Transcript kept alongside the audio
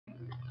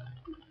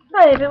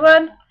Hi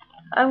everyone,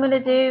 I'm going to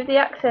do the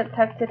accent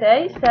tag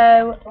today,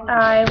 so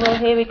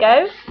here we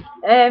go.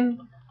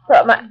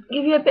 Thought I might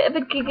give you a bit of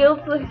a giggle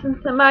to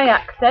listen to my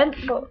accent,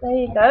 but there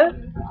you go.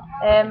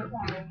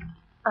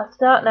 I'll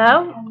start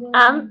now.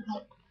 Ant,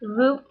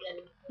 root,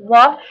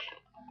 wash,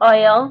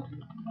 oil,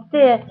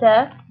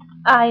 theatre,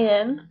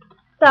 iron,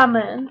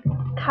 salmon,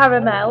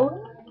 caramel,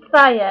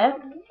 fire,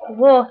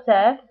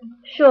 water,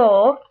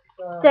 shore,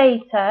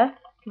 data,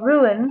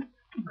 ruin,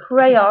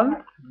 crayon,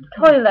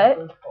 toilet,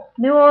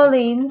 New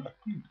Orleans,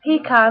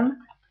 pecan,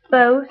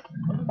 both,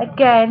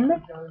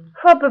 again,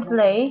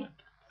 probably,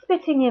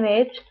 spitting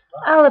image,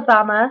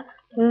 Alabama,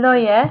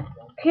 lawyer,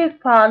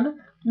 coupon,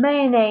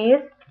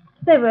 mayonnaise,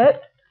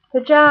 syrup,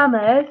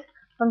 pajamas,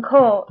 and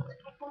court.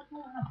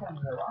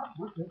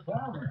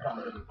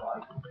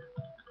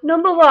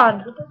 Number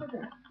 1.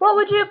 What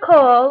would you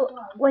call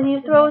when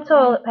you throw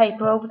toilet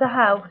paper over the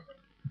house?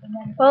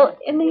 Well,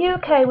 in the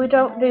UK we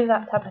don't do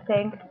that type of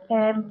thing.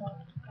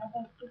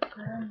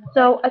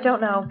 So I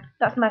don't know.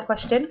 That's my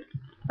question.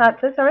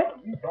 Answer, sorry.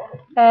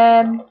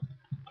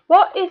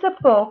 What is a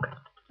bug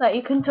that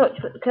you can touch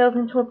but curls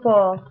into a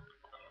ball?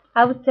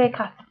 I would say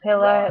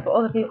caterpillar, but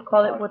other people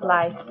call it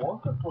woodlice.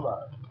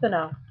 Don't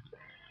know.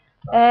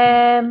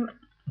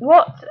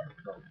 What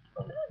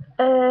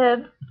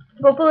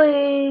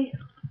bubbly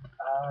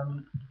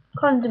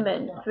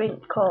condiment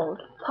drink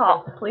called?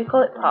 Pop. We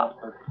call it pop.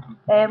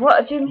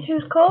 What are gym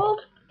shoes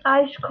called?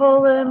 I should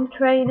call them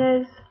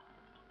trainers.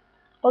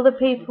 Other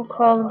people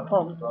call them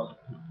pumps.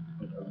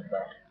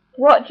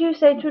 What do you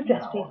say to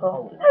address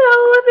people?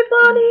 Hello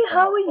everybody,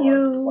 how are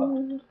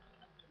you?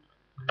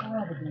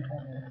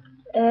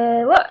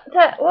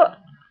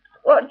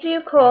 What do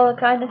you call a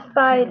kind of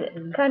spider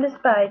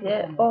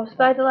or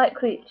spider-like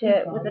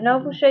creature with an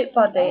oval-shaped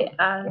body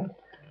and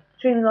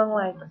extremely long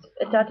legs,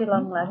 daddy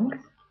long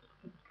legs?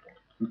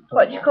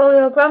 What do you call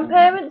your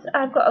grandparents?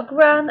 I've got a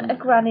gran, a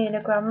granny and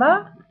a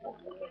grandma.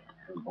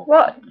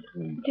 What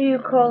do you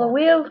call a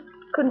wheeled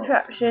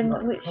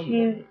contraption which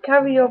you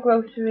carry your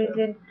groceries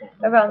in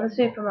around the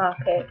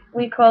supermarket?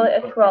 We call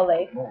it a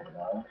trolley.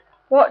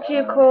 What do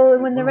you call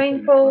when the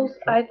rain falls?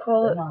 I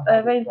call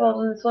it rain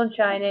falls and the sun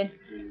shining.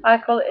 I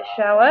call it a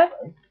shower.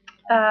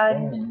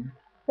 And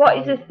what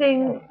is the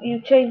thing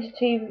you change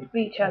the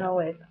TV channel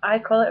with? I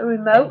call it a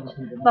remote.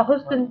 My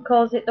husband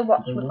calls it the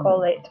watch, we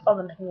call it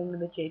on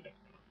the jig.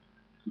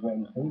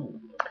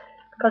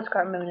 Because I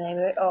can't remember the name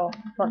of it, or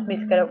wants me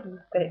to get it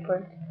for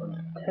him.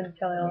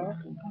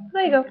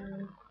 There you go.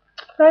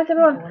 Thanks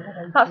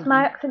everyone. That's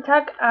my accent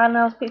tag, and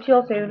I'll speak to you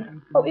all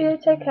soon. Hope you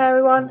take care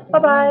everyone. Bye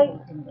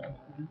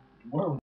bye.